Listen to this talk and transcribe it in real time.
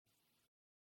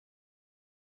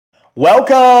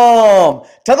Welcome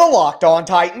to the Locked On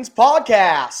Titans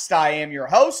podcast. I am your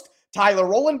host, Tyler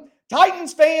Rowland.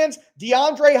 Titans fans,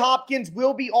 DeAndre Hopkins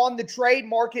will be on the trade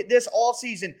market this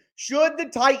offseason. Should the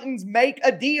Titans make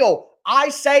a deal? I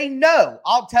say no.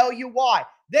 I'll tell you why.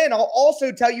 Then I'll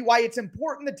also tell you why it's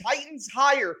important the Titans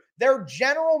hire their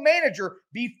general manager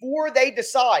before they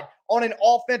decide on an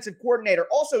offensive coordinator.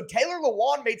 Also, Taylor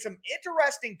Lewan made some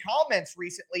interesting comments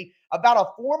recently about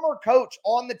a former coach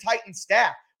on the Titans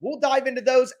staff. We'll dive into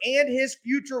those and his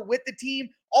future with the team,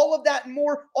 all of that and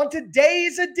more on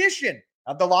today's edition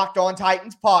of the Locked On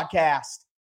Titans podcast.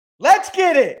 Let's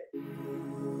get it.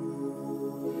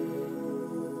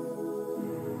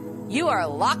 You are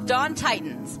Locked On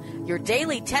Titans, your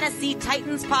daily Tennessee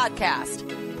Titans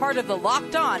podcast, part of the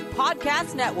Locked On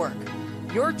Podcast Network,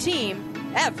 your team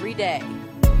every day.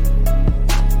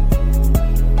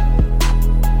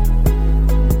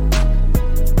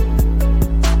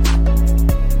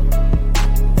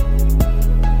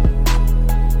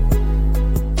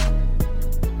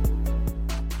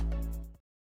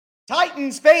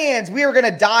 Titans fans, we are going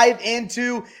to dive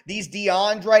into these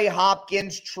DeAndre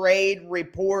Hopkins trade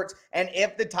reports and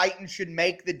if the Titans should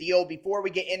make the deal. Before we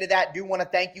get into that, I do want to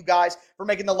thank you guys for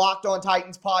making the Locked On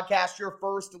Titans podcast your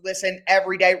first listen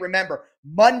every day. Remember,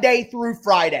 Monday through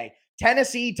Friday,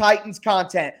 Tennessee Titans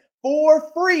content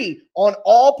for free on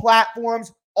all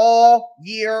platforms all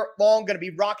year long. Going to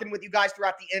be rocking with you guys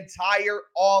throughout the entire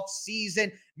off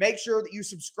season. Make sure that you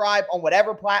subscribe on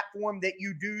whatever platform that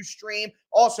you do stream.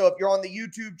 Also, if you're on the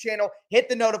YouTube channel, hit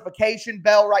the notification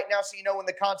bell right now so you know when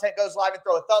the content goes live, and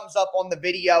throw a thumbs up on the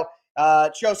video.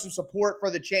 Show some support for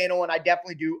the channel, and I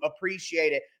definitely do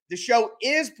appreciate it. The show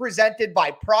is presented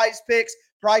by Prize Picks.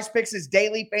 Prize Picks is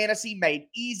daily fantasy made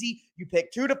easy. You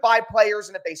pick 2 to 5 players,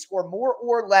 and if they score more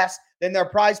or less than their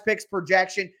Prize Picks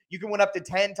projection, you can win up to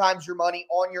 10 times your money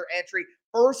on your entry.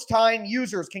 First-time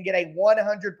users can get a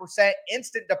 100%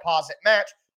 instant deposit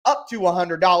match up to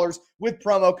 $100 with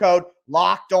promo code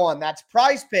Locked On. That's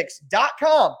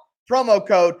prizepicks.com, promo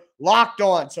code Locked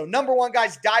On. So number one,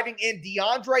 guys, diving in,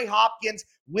 DeAndre Hopkins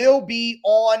will be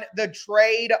on the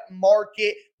trade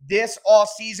market this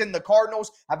offseason. The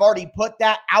Cardinals have already put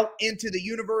that out into the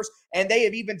universe, and they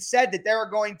have even said that they're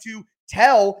going to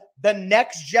tell the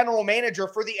next general manager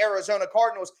for the Arizona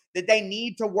Cardinals that they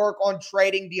need to work on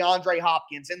trading DeAndre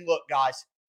Hopkins. And look, guys,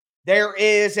 there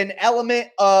is an element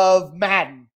of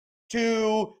Madden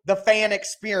to the fan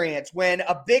experience. When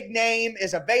a big name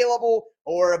is available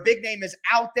or a big name is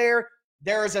out there,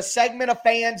 there is a segment of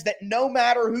fans that no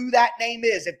matter who that name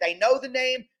is, if they know the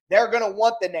name, they're going to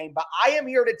want the name. But I am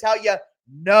here to tell you,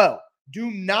 no,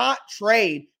 do not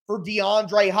trade for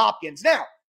DeAndre Hopkins. Now,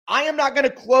 I am not going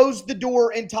to close the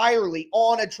door entirely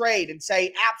on a trade and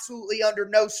say absolutely under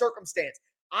no circumstance.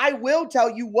 I will tell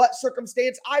you what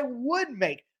circumstance I would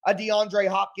make a DeAndre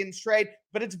Hopkins trade,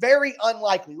 but it's very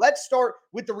unlikely. Let's start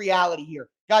with the reality here.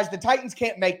 Guys, the Titans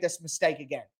can't make this mistake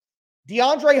again.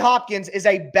 DeAndre Hopkins is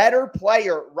a better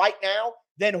player right now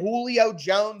than Julio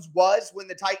Jones was when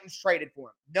the Titans traded for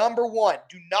him. Number one,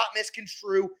 do not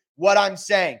misconstrue what I'm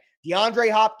saying.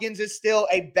 DeAndre Hopkins is still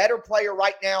a better player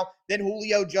right now than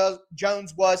Julio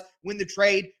Jones was when the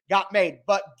trade got made.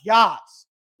 But guys,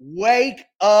 wake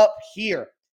up here.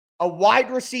 A wide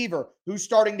receiver who's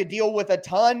starting to deal with a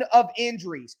ton of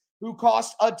injuries, who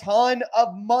cost a ton of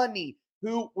money,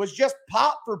 who was just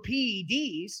popped for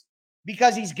PEDs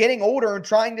because he's getting older and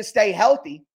trying to stay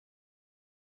healthy.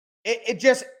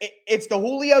 It's the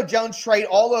Julio Jones trade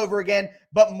all over again,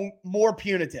 but more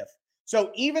punitive.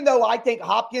 So even though I think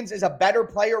Hopkins is a better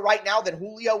player right now than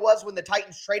Julio was when the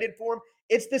Titans traded for him,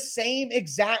 it's the same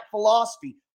exact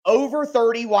philosophy. Over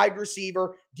 30 wide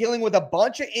receiver, dealing with a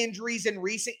bunch of injuries in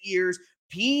recent years,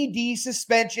 PD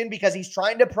suspension because he's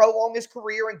trying to prolong his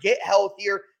career and get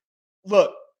healthier.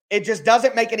 Look, it just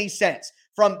doesn't make any sense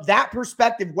from that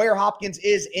perspective where Hopkins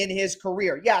is in his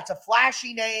career. Yeah, it's a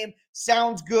flashy name,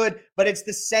 sounds good, but it's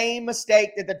the same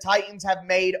mistake that the Titans have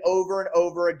made over and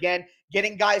over again,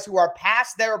 getting guys who are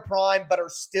past their prime but are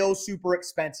still super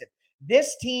expensive.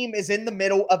 This team is in the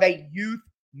middle of a youth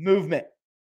movement.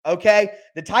 Okay,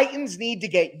 the Titans need to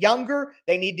get younger.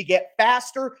 They need to get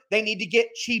faster. They need to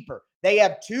get cheaper. They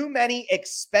have too many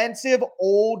expensive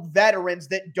old veterans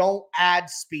that don't add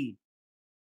speed.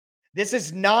 This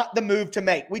is not the move to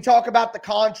make. We talk about the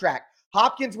contract.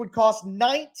 Hopkins would cost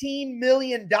 $19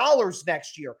 million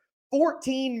next year,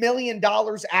 $14 million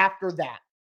after that.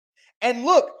 And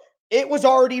look, it was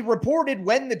already reported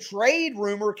when the trade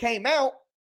rumor came out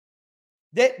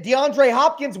that DeAndre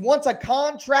Hopkins wants a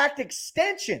contract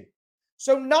extension.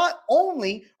 So not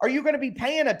only are you going to be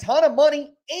paying a ton of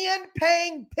money and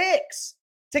paying picks,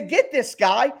 to get this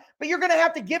guy, but you're going to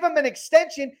have to give him an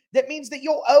extension that means that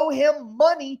you'll owe him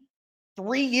money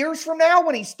 3 years from now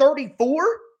when he's 34.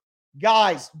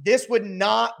 Guys, this would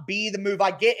not be the move.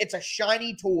 I get it's a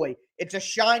shiny toy. It's a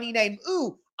shiny name.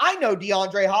 Ooh, I know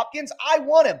DeAndre Hopkins. I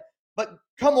want him. But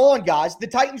come on, guys. The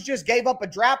Titans just gave up a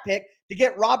draft pick to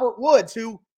get Robert Woods,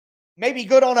 who may be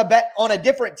good on a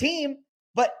different team,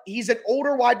 but he's an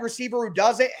older wide receiver who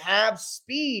doesn't have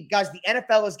speed. Guys, the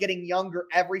NFL is getting younger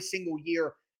every single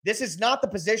year. This is not the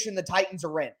position the Titans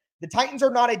are in. The Titans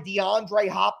are not a DeAndre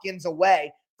Hopkins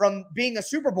away from being a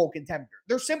Super Bowl contender.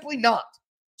 They're simply not.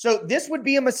 So this would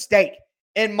be a mistake,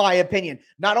 in my opinion.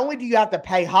 Not only do you have to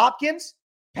pay Hopkins,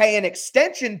 pay an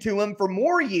extension to him for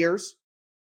more years,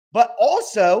 but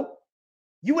also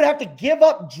you would have to give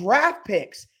up draft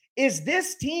picks. Is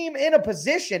this team in a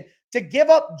position to give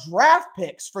up draft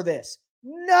picks for this?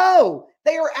 No,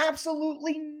 they are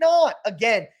absolutely not.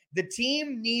 Again, the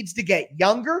team needs to get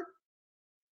younger.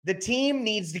 The team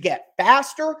needs to get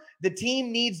faster. The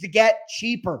team needs to get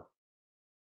cheaper.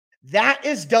 That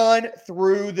is done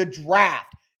through the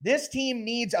draft. This team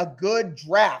needs a good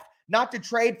draft, not to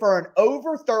trade for an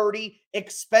over 30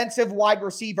 expensive wide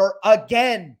receiver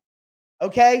again.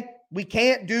 Okay? We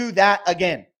can't do that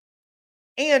again.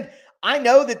 And I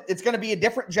know that it's going to be a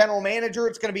different general manager.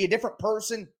 It's going to be a different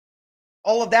person,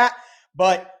 all of that.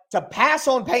 But to pass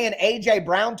on paying A.J.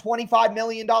 Brown $25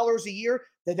 million a year,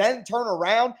 to then turn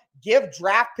around, give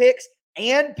draft picks,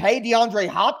 and pay DeAndre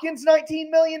Hopkins $19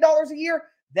 million a year,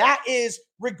 that is,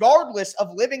 regardless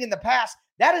of living in the past,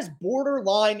 that is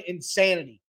borderline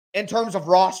insanity in terms of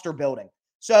roster building.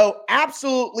 So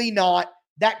absolutely not.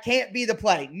 That can't be the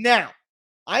play. Now,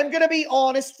 I'm going to be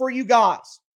honest for you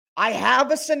guys. I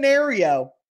have a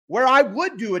scenario where I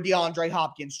would do a DeAndre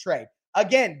Hopkins trade.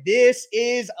 Again, this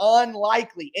is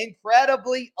unlikely,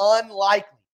 incredibly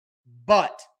unlikely.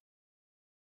 But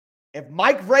if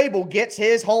Mike Vrabel gets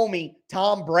his homie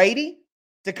Tom Brady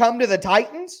to come to the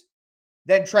Titans,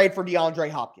 then trade for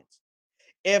DeAndre Hopkins.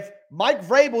 If Mike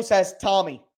Vrabel says,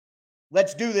 Tommy,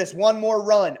 let's do this one more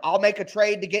run. I'll make a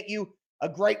trade to get you a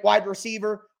great wide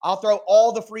receiver. I'll throw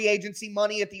all the free agency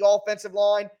money at the offensive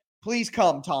line. Please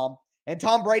come, Tom. And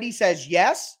Tom Brady says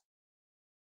yes.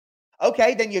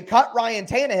 Okay, then you cut Ryan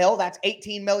Tannehill. That's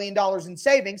 $18 million in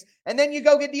savings. And then you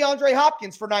go get DeAndre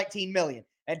Hopkins for $19 million.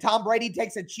 And Tom Brady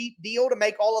takes a cheap deal to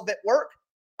make all of it work.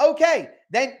 Okay,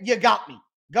 then you got me.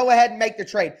 Go ahead and make the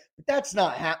trade. But that's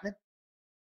not happening.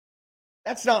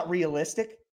 That's not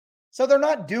realistic. So they're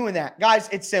not doing that. Guys,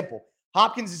 it's simple.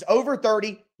 Hopkins is over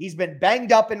 30. He's been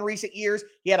banged up in recent years.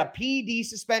 He had a PD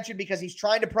suspension because he's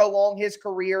trying to prolong his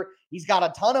career. He's got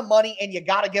a ton of money, and you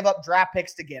got to give up draft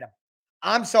picks to get him.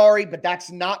 I'm sorry, but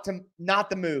that's not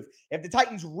the move. If the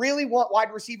Titans really want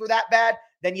wide receiver that bad,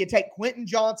 then you take Quentin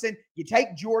Johnson, you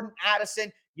take Jordan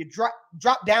Addison, you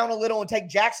drop down a little and take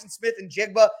Jackson Smith and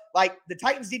Jigba. Like, the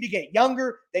Titans need to get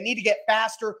younger. They need to get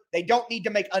faster. They don't need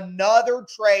to make another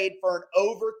trade for an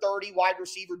over 30 wide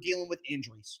receiver dealing with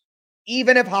injuries,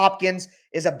 even if Hopkins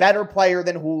is a better player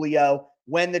than Julio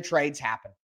when the trades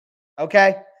happen.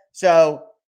 Okay? So,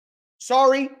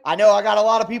 sorry. I know I got a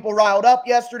lot of people riled up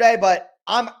yesterday, but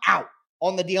I'm out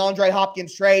on the DeAndre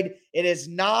Hopkins trade. It is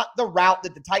not the route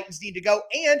that the Titans need to go.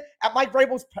 And at Mike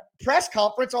Vrabel's press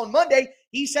conference on Monday,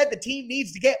 he said the team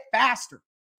needs to get faster.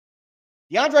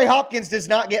 DeAndre Hopkins does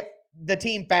not get the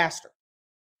team faster.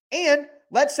 And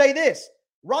let's say this,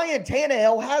 Ryan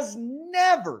Tannehill has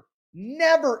never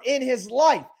in his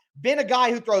life been a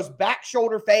guy who throws back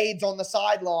shoulder fades on the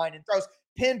sideline and throws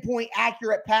pinpoint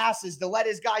accurate passes to let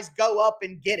his guys go up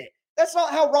and get it. That's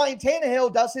not how Ryan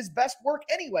Tannehill does his best work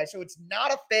anyway. So it's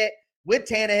not a fit with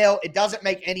Tannehill. It doesn't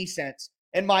make any sense,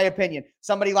 in my opinion.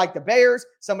 Somebody like the Bears,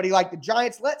 somebody like the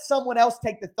Giants, let someone else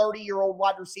take the 30-year-old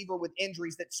wide receiver with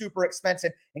injuries that's super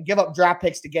expensive and give up draft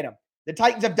picks to get him. The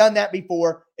Titans have done that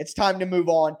before. It's time to move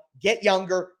on, get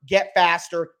younger, get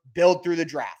faster, build through the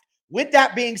draft. With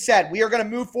that being said, we are going to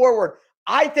move forward.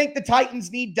 I think the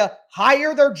Titans need to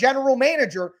hire their general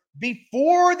manager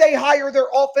before they hire their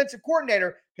offensive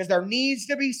coordinator, because there needs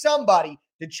to be somebody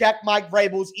to check Mike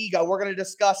Vrabel's ego. We're going to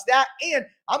discuss that, and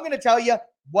I'm going to tell you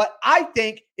what I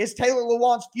think is Taylor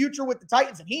Lewan's future with the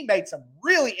Titans, and he made some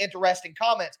really interesting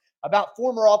comments about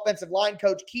former offensive line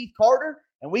coach Keith Carter,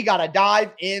 and we got to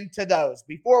dive into those.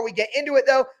 Before we get into it,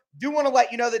 though, do want to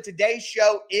let you know that today's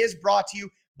show is brought to you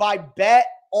by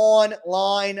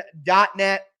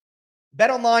BetOnline.net.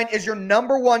 BetOnline is your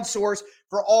number one source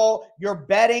for all your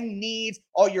betting needs,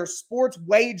 all your sports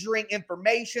wagering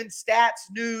information, stats,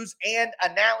 news, and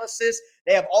analysis.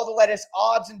 They have all the latest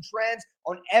odds and trends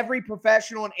on every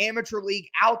professional and amateur league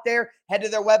out there. Head to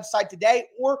their website today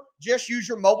or just use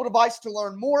your mobile device to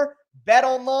learn more. Bet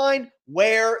online,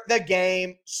 where the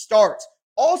game starts.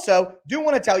 Also, do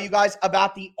want to tell you guys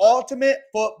about the Ultimate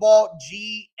Football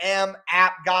GM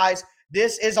app, guys.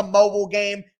 This is a mobile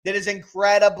game that is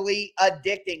incredibly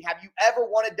addicting. Have you ever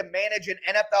wanted to manage an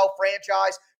NFL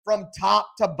franchise from top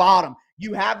to bottom?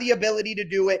 You have the ability to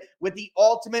do it with the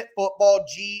Ultimate Football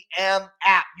GM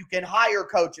app. You can hire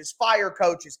coaches, fire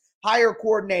coaches, hire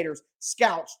coordinators,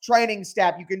 scouts, training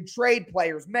staff. You can trade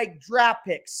players, make draft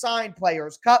picks, sign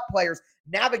players, cut players,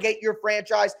 navigate your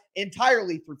franchise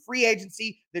entirely through free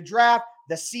agency, the draft,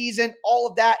 the season, all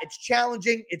of that. It's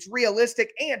challenging, it's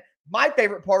realistic, and my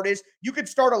favorite part is you could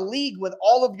start a league with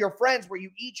all of your friends where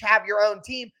you each have your own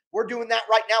team. We're doing that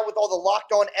right now with all the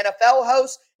Locked On NFL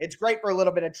hosts. It's great for a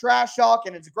little bit of trash talk,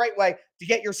 and it's a great way to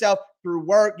get yourself through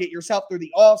work, get yourself through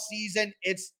the off season.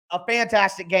 It's a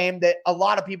fantastic game that a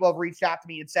lot of people have reached out to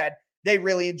me and said they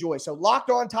really enjoy. So Locked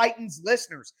On Titans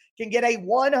listeners can get a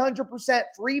 100%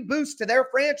 free boost to their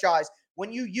franchise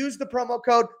when you use the promo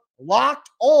code Locked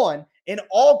On in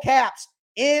all caps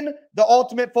in the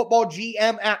Ultimate Football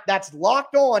GM app. That's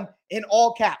Locked On in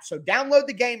all caps. So download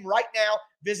the game right now.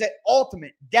 Visit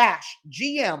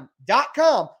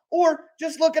ultimate-gm.com or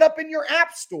just look it up in your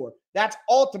app store. That's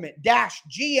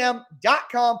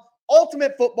ultimate-gm.com.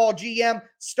 Ultimate Football GM.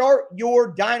 Start your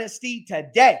dynasty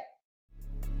today.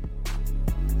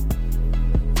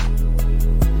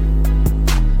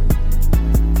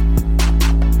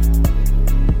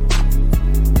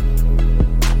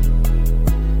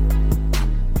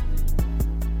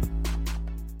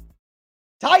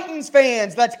 Titans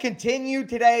fans, let's continue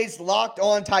today's Locked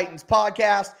On Titans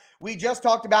podcast. We just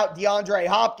talked about DeAndre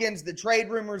Hopkins, the trade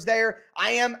rumors there.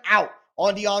 I am out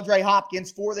on DeAndre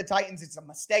Hopkins for the Titans. It's a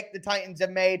mistake the Titans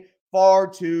have made far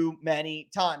too many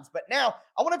times. But now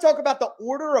I want to talk about the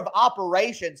order of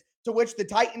operations to which the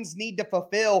Titans need to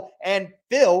fulfill and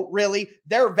fill, really,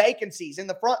 their vacancies in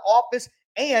the front office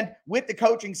and with the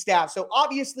coaching staff. So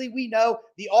obviously we know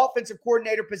the offensive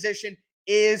coordinator position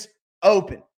is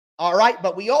open. All right,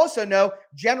 but we also know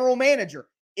general manager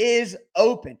is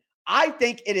open. I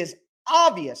think it is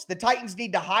obvious the Titans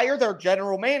need to hire their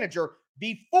general manager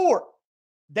before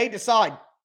they decide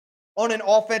on an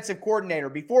offensive coordinator.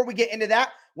 Before we get into that,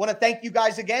 I want to thank you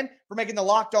guys again for making the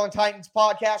Locked On Titans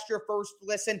podcast your first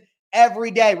listen every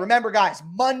day. Remember, guys,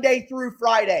 Monday through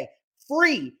Friday,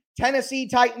 free Tennessee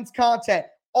Titans content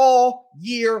all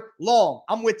year long.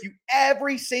 I'm with you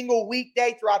every single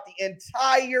weekday throughout the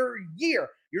entire year.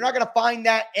 You're not going to find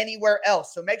that anywhere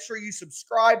else. So make sure you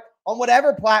subscribe on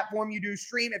whatever platform you do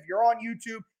stream. If you're on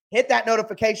YouTube, hit that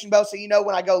notification bell so you know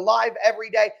when I go live every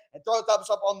day, and throw a thumbs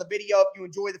up on the video if you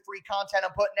enjoy the free content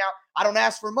I'm putting out. I don't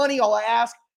ask for money. All I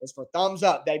ask is for thumbs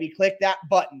up, baby. Click that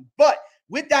button. But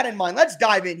with that in mind, let's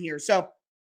dive in here. So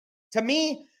to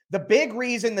me, the big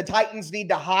reason the Titans need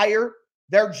to hire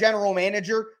their general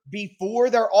manager before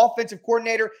their offensive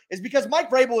coordinator is because Mike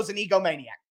Vrabel is an egomaniac.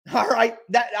 All right.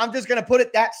 I'm just going to put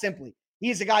it that simply.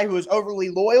 He's a guy who is overly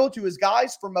loyal to his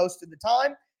guys for most of the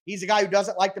time. He's a guy who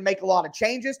doesn't like to make a lot of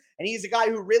changes. And he's a guy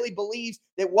who really believes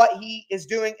that what he is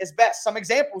doing is best. Some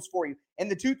examples for you. In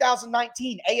the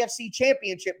 2019 AFC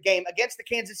Championship game against the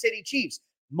Kansas City Chiefs,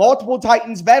 multiple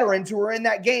Titans veterans who were in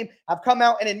that game have come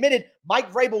out and admitted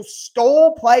Mike Vrabel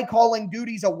stole play calling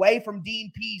duties away from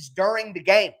Dean Pease during the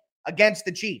game against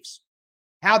the Chiefs.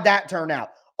 How'd that turn out?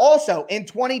 Also, in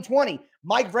 2020,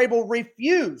 Mike Vrabel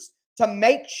refused to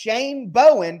make Shane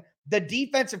Bowen the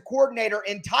defensive coordinator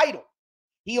in title.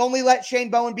 He only let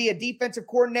Shane Bowen be a defensive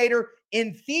coordinator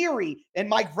in theory, and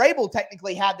Mike Vrabel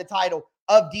technically had the title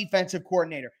of defensive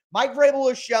coordinator. Mike Vrabel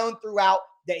has shown throughout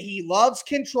that he loves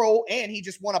control, and he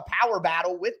just won a power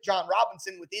battle with John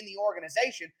Robinson within the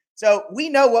organization. So we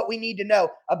know what we need to know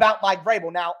about Mike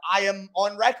Vrabel. Now, I am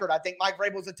on record. I think Mike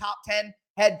Vrabel is a top 10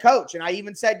 head coach, and I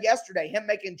even said yesterday, him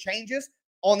making changes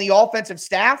on the offensive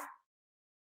staff,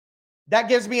 that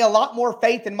gives me a lot more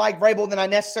faith in Mike Vrabel than I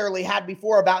necessarily had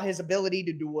before about his ability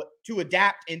to do it, to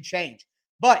adapt and change.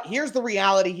 But here's the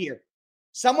reality here.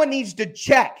 Someone needs to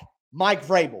check Mike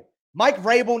Vrabel. Mike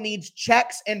Vrabel needs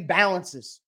checks and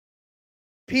balances.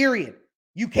 Period.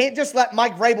 You can't just let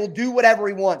Mike Vrabel do whatever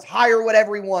he wants, hire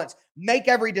whatever he wants, make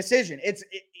every decision.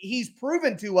 He's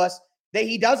proven to us that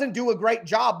he doesn't do a great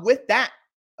job with that.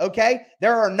 Okay?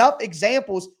 There are enough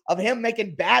examples of him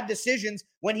making bad decisions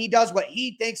when he does what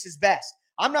he thinks is best.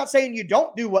 I'm not saying you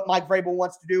don't do what Mike Vrabel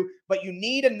wants to do, but you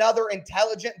need another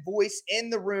intelligent voice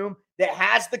in the room that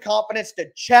has the confidence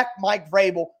to check Mike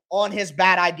Vrabel on his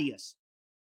bad ideas.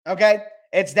 Okay?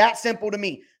 It's that simple to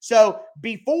me. So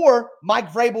before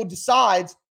Mike Vrabel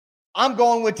decides, I'm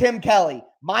going with Tim Kelly,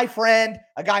 my friend,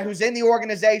 a guy who's in the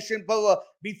organization, blah, blah.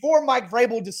 Before Mike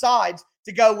Vrabel decides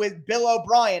to go with Bill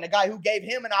O'Brien, a guy who gave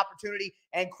him an opportunity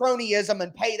and cronyism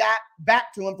and pay that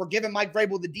back to him for giving Mike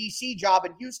Vrabel the DC job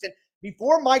in Houston,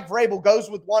 before Mike Vrabel goes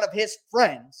with one of his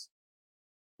friends,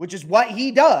 which is what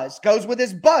he does, goes with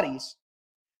his buddies,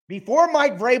 before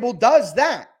Mike Vrabel does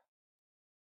that,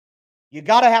 you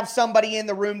got to have somebody in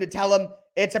the room to tell him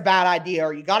it's a bad idea,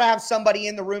 or you got to have somebody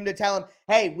in the room to tell him,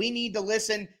 hey, we need to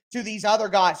listen to these other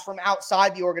guys from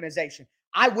outside the organization.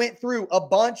 I went through a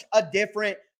bunch of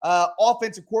different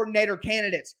offensive coordinator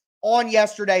candidates on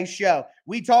yesterday's show.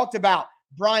 We talked about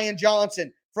Brian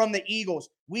Johnson from the Eagles.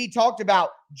 We talked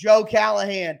about Joe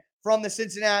Callahan from the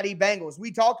Cincinnati Bengals.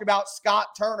 We talked about Scott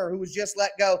Turner, who was just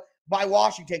let go by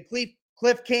Washington.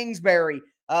 Cliff Kingsbury.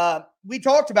 We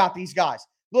talked about these guys.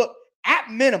 Look,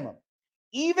 at minimum,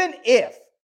 even if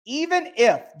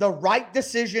the right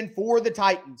decision for the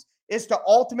Titans is to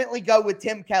ultimately go with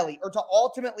Tim Kelly or to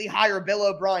ultimately hire Bill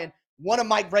O'Brien, one of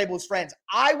Mike Vrabel's friends,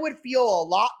 I would feel a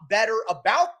lot better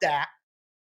about that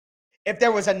if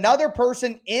there was another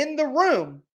person in the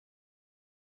room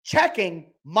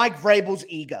checking Mike Vrabel's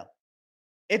ego.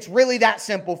 It's really that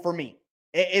simple for me.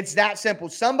 It's that simple.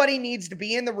 Somebody needs to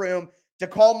be in the room to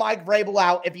call Mike Vrabel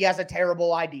out if he has a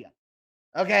terrible idea.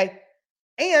 Okay?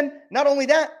 And not only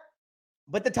that,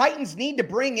 but the Titans need to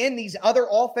bring in these other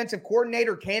offensive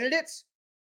coordinator candidates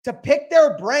to pick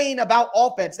their brain about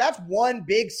offense. That's one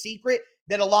big secret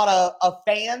that a lot of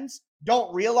fans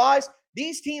don't realize.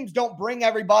 These teams don't bring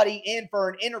everybody in for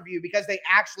an interview because they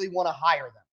actually want to hire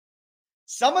them.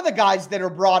 Some of the guys that are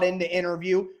brought in to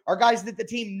interview are guys that the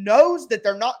team knows that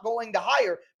they're not going to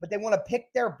hire, but they want to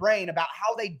pick their brain about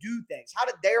how they do things. How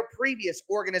did their previous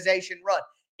organization run?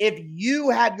 If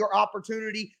you had your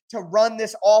opportunity to run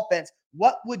this offense,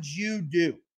 what would you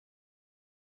do?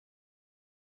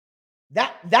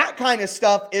 That kind of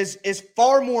stuff is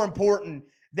far more important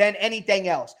than anything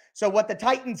else. So what the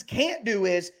Titans can't do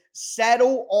is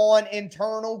settle on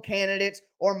internal candidates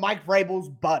or Mike Vrabel's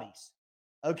buddies.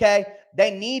 Okay?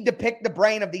 They need to pick the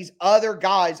brain of these other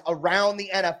guys around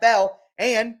the NFL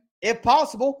and, if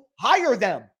possible, hire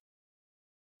them.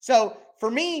 So for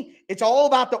me, it's all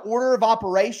about the order of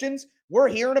operations. We're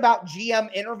hearing about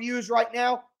GM interviews right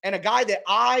now, and a guy that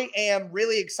I am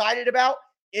really excited about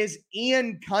is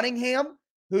Ian Cunningham,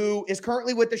 who is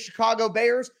currently with the Chicago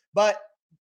Bears, but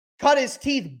cut his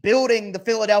teeth building the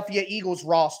Philadelphia Eagles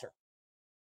roster.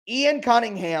 Ian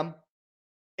Cunningham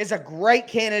is a great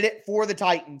candidate for the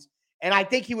Titans, and I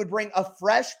think he would bring a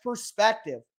fresh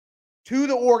perspective to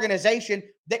the organization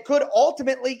that could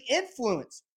ultimately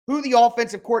influence who the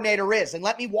offensive coordinator is. And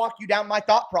let me walk you down my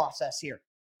thought process here.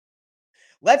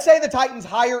 Let's say the Titans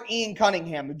hire Ian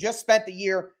Cunningham, who just spent the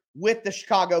year with the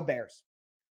Chicago Bears.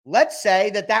 Let's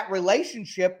say that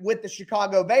relationship with the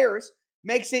Chicago Bears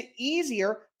makes it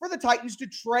easier for the Titans to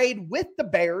trade with the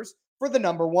Bears for the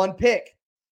number one pick.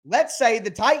 Let's say the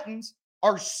Titans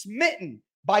are smitten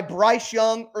by Bryce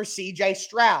Young or CJ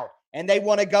Stroud, and they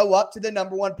want to go up to the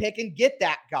number one pick and get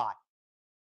that guy.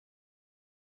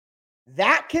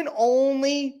 That can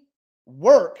only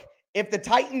work if the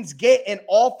Titans get an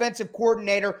offensive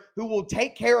coordinator who will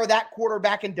take care of that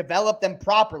quarterback and develop them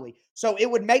properly. So it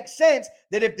would make sense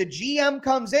that if the GM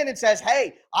comes in and says,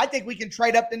 hey, I think we can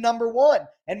trade up to number one,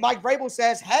 and Mike Vrabel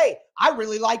says, hey, I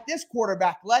really like this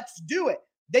quarterback, let's do it,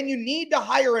 then you need to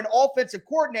hire an offensive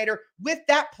coordinator with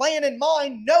that plan in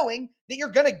mind, knowing that you're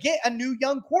going to get a new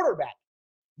young quarterback.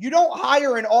 You don't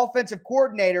hire an offensive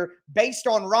coordinator based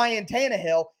on Ryan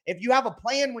Tannehill if you have a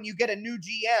plan when you get a new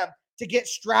GM to get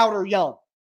Stroud or Young.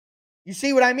 You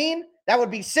see what I mean? That would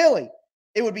be silly.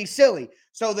 It would be silly.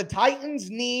 So the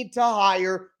Titans need to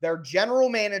hire their general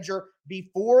manager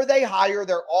before they hire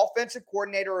their offensive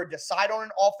coordinator or decide on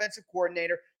an offensive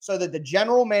coordinator so that the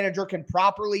general manager can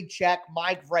properly check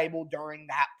Mike Vrabel during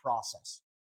that process.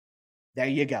 There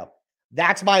you go.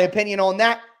 That's my opinion on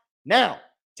that. Now,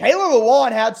 Taylor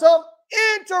Lewan had some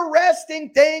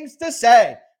interesting things to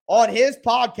say on his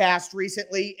podcast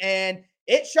recently, and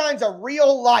it shines a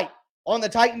real light on the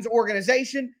Titans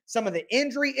organization, some of the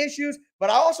injury issues, but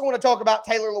I also want to talk about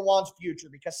Taylor Lewan's future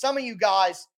because some of you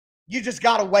guys, you just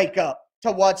got to wake up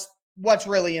to what's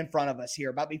really in front of us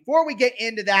here. But before we get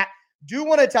into that, do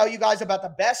want to tell you guys about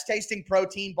the best tasting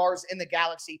protein bars in the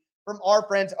galaxy from our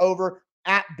friends over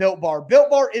at Built Bar.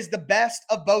 Built Bar is the best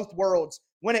of both worlds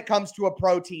when it comes to a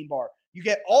protein bar. You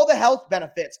get all the health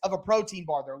benefits of a protein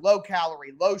bar. They're low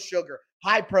calorie, low sugar,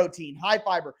 high protein, high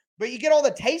fiber, but you get all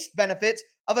the taste benefits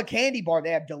of a candy bar.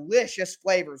 They have delicious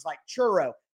flavors like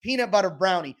churro, peanut butter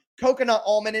brownie, coconut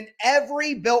almond, and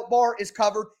every Built Bar is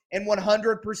covered in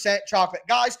 100% chocolate.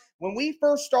 Guys, when we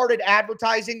first started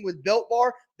advertising with Built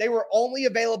Bar, they were only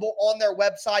available on their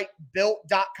website,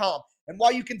 built.com. And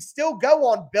while you can still go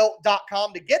on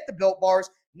built.com to get the Built Bars,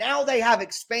 now they have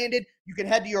expanded. You can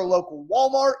head to your local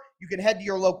Walmart, you can head to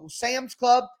your local Sam's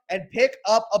Club and pick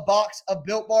up a box of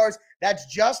Built Bars. That's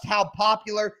just how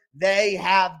popular they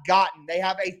have gotten. They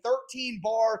have a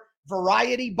 13-bar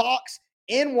variety box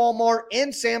in Walmart,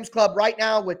 in Sam's Club right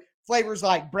now with flavors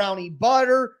like brownie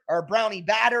butter or brownie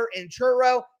batter and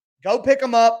churro. Go pick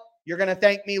them up. You're going to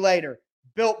thank me later.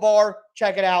 Built Bar,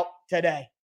 check it out today.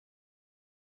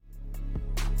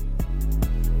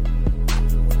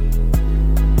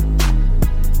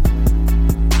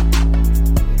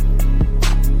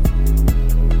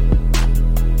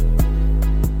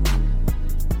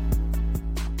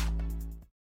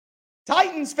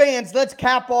 Titans fans, let's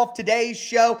cap off today's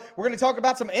show. We're going to talk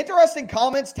about some interesting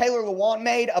comments Taylor Lewan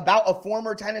made about a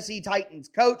former Tennessee Titans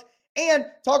coach and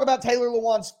talk about Taylor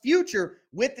Lewan's future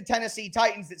with the Tennessee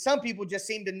Titans that some people just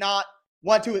seem to not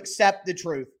want to accept the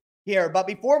truth here. But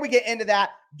before we get into that,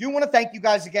 I do want to thank you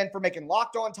guys again for making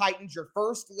Locked On Titans your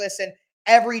first listen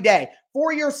every day.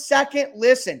 For your second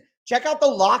listen, check out the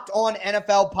Locked On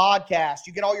NFL podcast.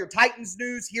 You get all your Titans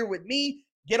news here with me.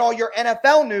 Get all your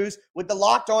NFL news with the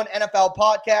Locked On NFL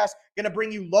podcast. Going to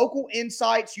bring you local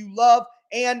insights you love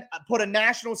and put a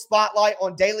national spotlight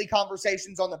on daily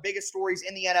conversations on the biggest stories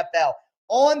in the NFL.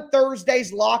 On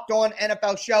Thursday's Locked On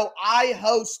NFL show, I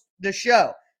host the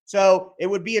show. So it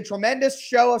would be a tremendous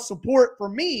show of support for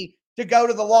me to go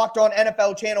to the Locked On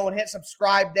NFL channel and hit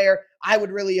subscribe there. I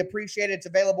would really appreciate it. It's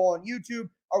available on YouTube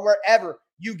or wherever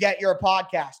you get your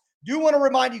podcast. Do want to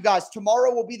remind you guys,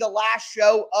 tomorrow will be the last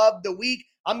show of the week.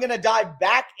 I'm going to dive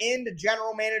back into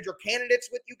general manager candidates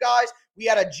with you guys. We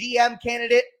had a GM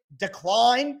candidate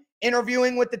decline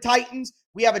interviewing with the Titans.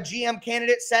 We have a GM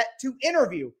candidate set to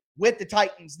interview with the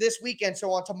Titans this weekend.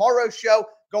 So on tomorrow's show,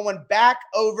 going back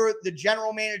over the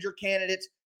general manager candidates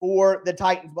for the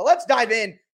Titans. But let's dive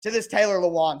in to this Taylor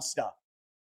Lewan stuff.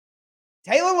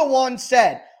 Taylor Lewan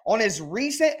said on his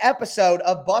recent episode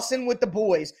of Bussin' with the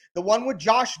Boys, the one with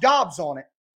Josh Dobbs on it,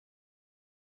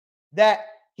 that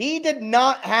he did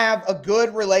not have a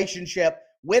good relationship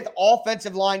with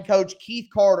offensive line coach Keith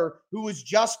Carter, who was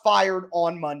just fired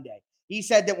on Monday. He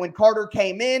said that when Carter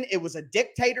came in, it was a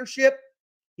dictatorship.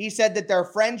 He said that their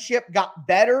friendship got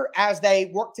better as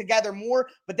they worked together more,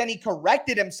 but then he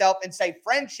corrected himself and said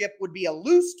friendship would be a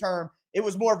loose term. It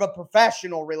was more of a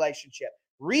professional relationship.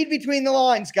 Read between the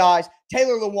lines, guys.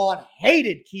 Taylor Lewan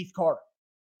hated Keith Carter.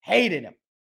 Hated him.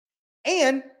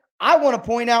 And I want to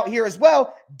point out here as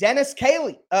well, Dennis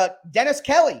Kelly,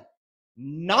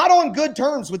 not on good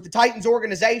terms with the Titans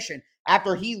organization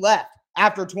after he left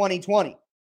after 2020.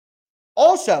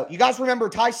 Also, you guys remember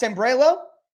Ty Sambrailo?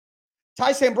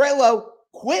 Ty Sambrailo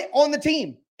quit on the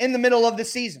team in the middle of the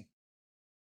season.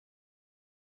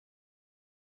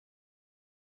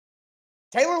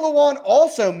 Taylor Lewan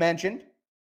also mentioned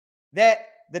that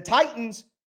the Titans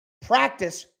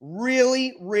practice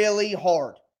really, really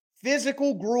hard.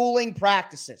 Physical, grueling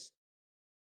practices.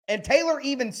 And Taylor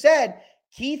even said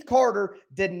Keith Carter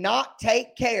did not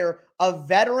take care of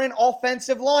veteran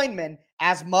offensive linemen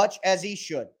as much as he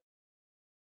should.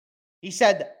 He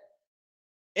said that.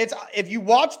 If you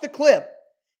watch the clip,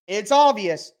 it's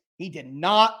obvious he did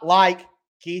not like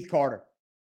Keith Carter.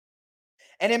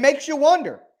 And it makes you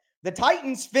wonder. The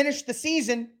Titans finished the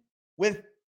season with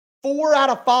 4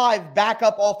 out of 5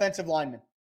 backup offensive linemen.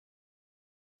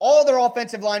 All their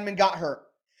offensive linemen got hurt.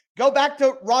 Go back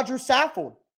to Roger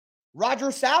Saffold. Roger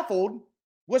Saffold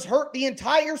was hurt the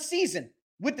entire season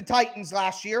with the Titans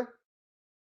last year.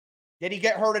 Did he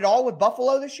get hurt at all with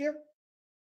Buffalo this year?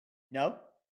 No.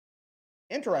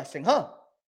 Interesting, huh?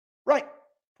 Right.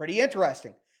 Pretty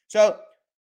interesting. So,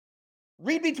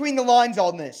 read between the lines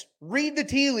on this. Read the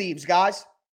tea leaves, guys.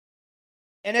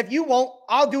 And if you won't,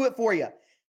 I'll do it for you.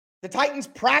 The Titans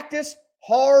practice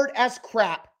hard as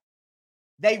crap.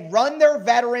 They run their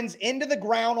veterans into the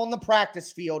ground on the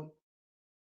practice field.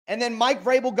 And then Mike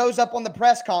Vrabel goes up on the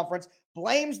press conference,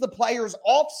 blames the players'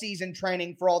 off-season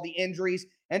training for all the injuries,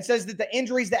 and says that the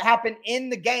injuries that happen in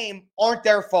the game aren't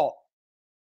their fault.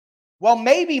 Well,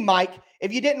 maybe, Mike,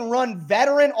 if you didn't run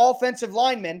veteran offensive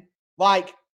linemen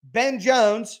like Ben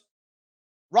Jones,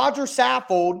 Roger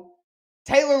Saffold,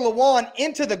 Taylor Lewan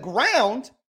into the ground,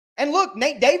 and look,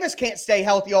 Nate Davis can't stay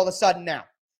healthy all of a sudden now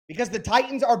because the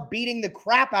Titans are beating the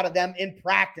crap out of them in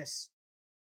practice.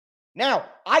 Now,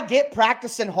 I get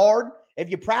practicing hard. If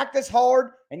you practice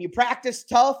hard and you practice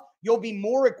tough, you'll be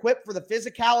more equipped for the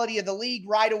physicality of the league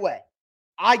right away.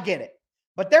 I get it.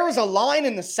 But there is a line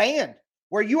in the sand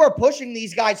where you are pushing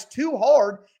these guys too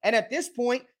hard. And at this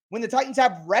point, when the Titans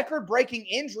have record-breaking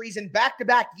injuries in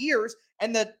back-to-back years,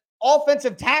 and the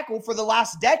offensive tackle for the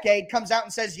last decade comes out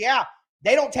and says, yeah,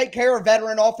 they don't take care of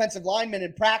veteran offensive linemen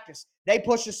in practice. They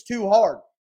push us too hard.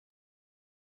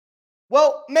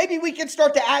 Well, maybe we can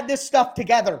start to add this stuff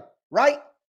together, right?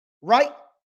 Right?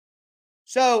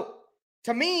 So,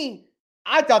 to me,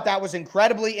 I thought that was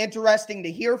incredibly interesting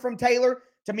to hear from Taylor.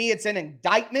 To me, it's an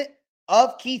indictment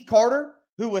of Keith Carter,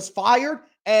 who was fired.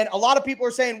 And a lot of people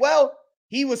are saying, well,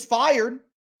 he was fired,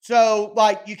 so,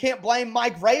 like, you can't blame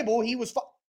Mike Vrabel.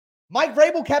 Mike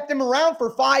Vrabel kept him around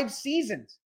for 5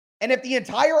 seasons. And if the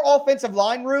entire offensive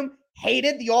line room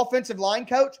hated the offensive line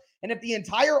coach, and if the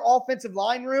entire offensive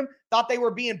line room thought they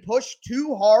were being pushed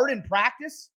too hard in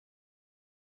practice,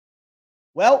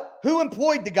 well, who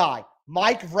employed the guy?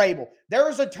 Mike Vrabel. There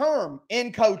is a term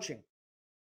in coaching,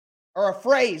 or a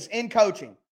phrase in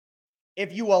coaching.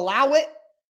 If you allow it,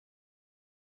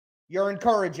 you're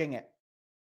encouraging it.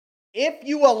 If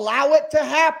you allow it to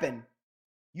happen,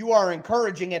 you are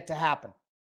encouraging it to happen.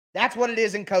 That's what it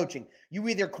is in coaching. You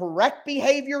either correct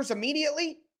behaviors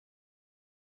immediately,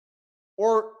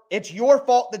 or it's your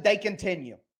fault that they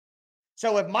continue.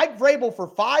 So if Mike Vrabel for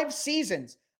 5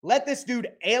 seasons let this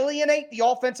dude alienate the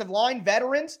offensive line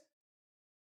veterans,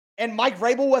 and Mike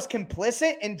Vrabel was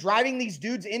complicit in driving these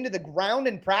dudes into the ground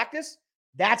in practice,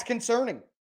 that's concerning.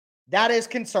 That is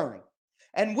concerning.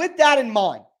 And with that in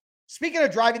mind, speaking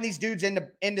of driving these dudes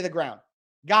into the ground,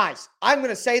 guys, I'm going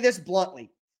to say this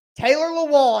bluntly. Taylor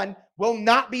Lewan will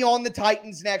not be on the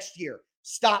Titans next year.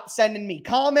 Stop sending me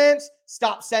comments.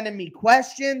 Stop sending me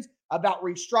questions about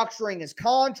restructuring his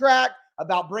contract,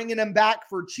 about bringing him back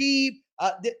for cheap.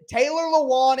 Taylor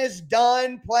Lewan is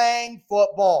done playing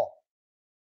football.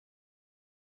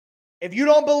 If you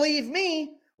don't believe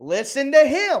me, listen to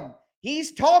him.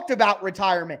 He's talked about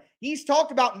retirement. He's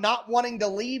talked about not wanting to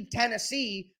leave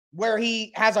Tennessee, where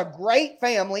he has a great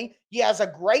family. He has a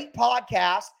great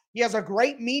podcast. He has a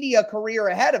great media career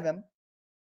ahead of him.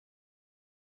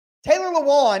 Taylor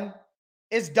Lewan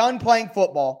is done playing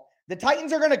football. The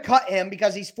Titans are going to cut him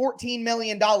because he's $14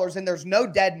 million and there's no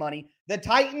dead money. The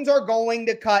Titans are going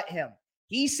to cut him.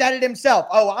 He said it himself.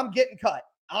 Oh, I'm getting cut.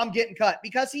 I'm getting cut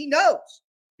because he knows.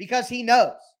 Because he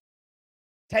knows.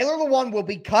 Taylor Lewan will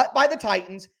be cut by the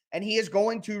Titans and he is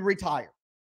going to retire.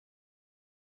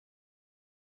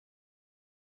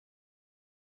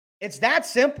 It's that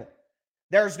simple.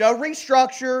 There's no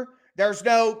restructure. There's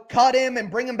no cut him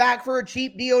and bring him back for a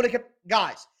cheap deal.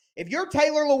 Guys, if you're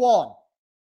Taylor Lewan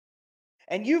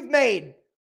and you've made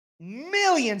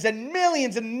millions and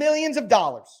millions and millions of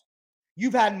dollars,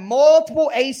 you've had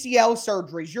multiple ACL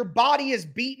surgeries, your body is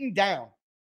beaten down,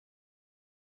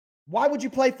 why would you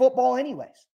play football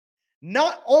anyways?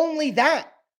 Not only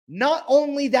that,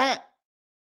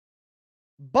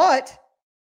 but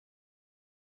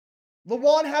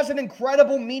Lewan has an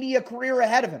incredible media career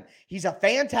ahead of him. He's a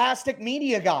fantastic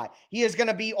media guy. He is going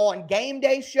to be on game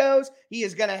day shows. He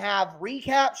is going to have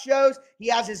recap shows. He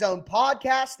has his own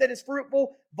podcast that is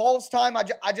fruitful. Vols time,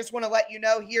 I just want to let you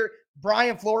know here,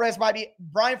 Brian Flores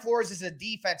is a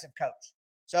defensive coach.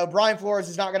 So Brian Flores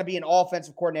is not going to be an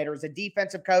offensive coordinator. He's a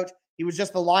defensive coach. He was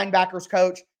just the linebackers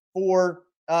coach for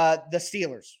the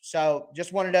Steelers. So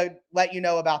just wanted to let you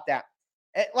know about that.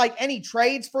 Like any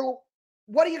trades for...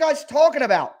 What are you guys talking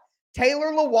about?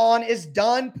 Taylor Lewan is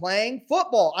done playing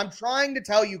football. I'm trying to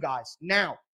tell you guys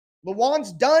now.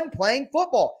 Lewan's done playing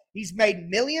football. He's made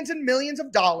millions and millions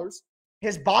of dollars.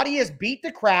 His body is beat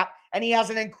to crap, and he has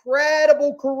an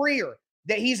incredible career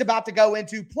that he's about to go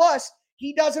into. Plus,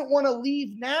 he doesn't want to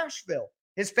leave Nashville.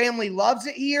 His family loves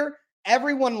it here.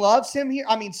 Everyone loves him here.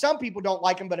 I mean, some people don't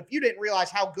like him, but if you didn't realize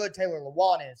how good Taylor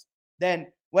Lewan is, then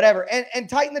whatever. And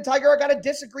Titan the Tiger, I got to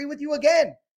disagree with you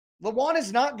again. Lewan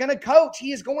is not going to coach.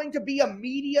 He is going to be a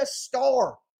media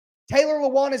star. Taylor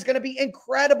Lewan is going to be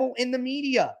incredible in the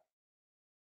media.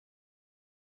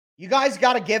 You guys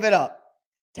got to give it up.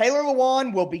 Taylor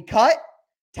Lewan will be cut.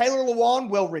 Taylor Lewan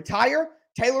will retire.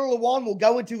 Taylor Lewan will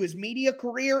go into his media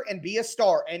career and be a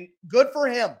star. And good for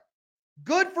him.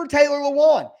 Good for Taylor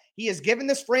Lewan. He has given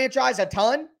this franchise a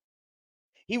ton.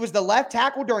 He was the left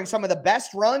tackle during some of the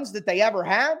best runs that they ever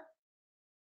had.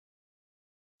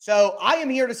 So I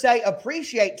am here to say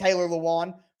appreciate Taylor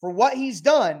Lewan for what he's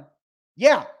done.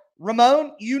 Yeah,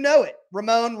 Ramon, you know it.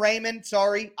 Raymond,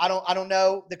 sorry. I don't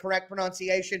know the correct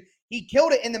pronunciation. He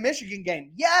killed it in the Michigan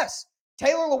game. Yes,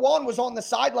 Taylor Lewan was on the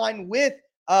sideline with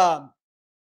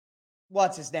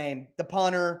what's his name? The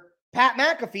punter, Pat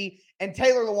McAfee, and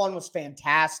Taylor Lewan was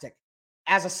fantastic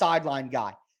as a sideline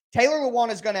guy. Taylor Lewan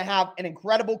is going to have an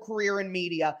incredible career in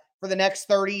media. for the next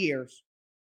 30 years.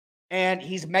 And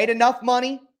he's made enough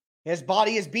money. His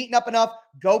body is beaten up enough.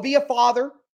 Go be a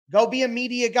father. Go be a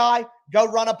media guy. Go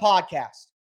run a podcast.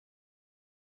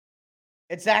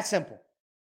 It's that simple.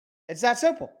 It's that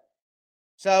simple.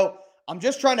 So I'm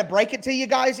just trying to break it to you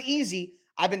guys easy.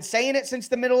 I've been saying it since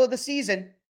the middle of the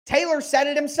season. Taylor said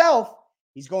it himself.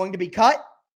 He's going to be cut.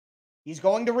 He's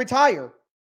going to retire.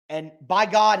 And by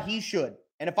God, he should.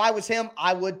 And if I was him,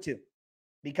 I would too.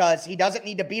 Because he doesn't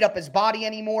need to beat up his body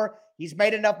anymore. He's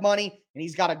made enough money, and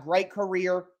he's got a great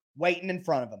career waiting in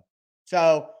front of him.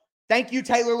 So thank you,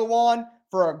 Taylor Lewan,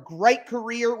 for a great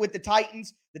career with the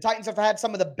Titans. The Titans have had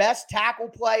some of the best tackle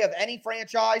play of any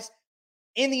franchise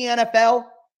in the NFL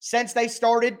since they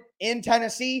started in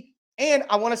Tennessee. And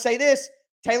I want to say this,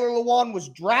 Taylor Lewan was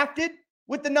drafted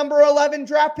with the number 11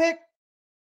 draft pick,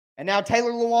 and now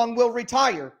Taylor Lewan will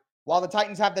retire while the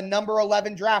Titans have the number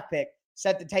 11 draft pick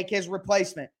set to take his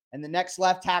replacement and the next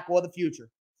left tackle of the future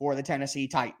for the Tennessee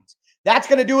Titans. That's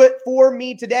going to do it for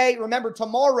me today. Remember,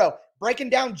 tomorrow, breaking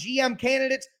down GM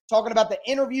candidates, talking about the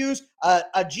interviews. A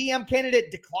GM candidate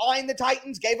declined the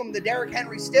Titans, gave them the Derrick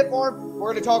Henry stiff arm.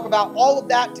 We're going to talk about all of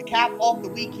that to cap off the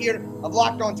week here of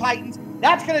Locked On Titans.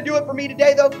 That's going to do it for me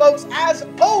today, though, folks. As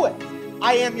always,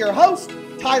 I am your host,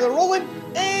 Tyler Rowland,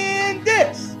 and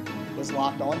this was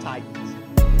Locked On Titans.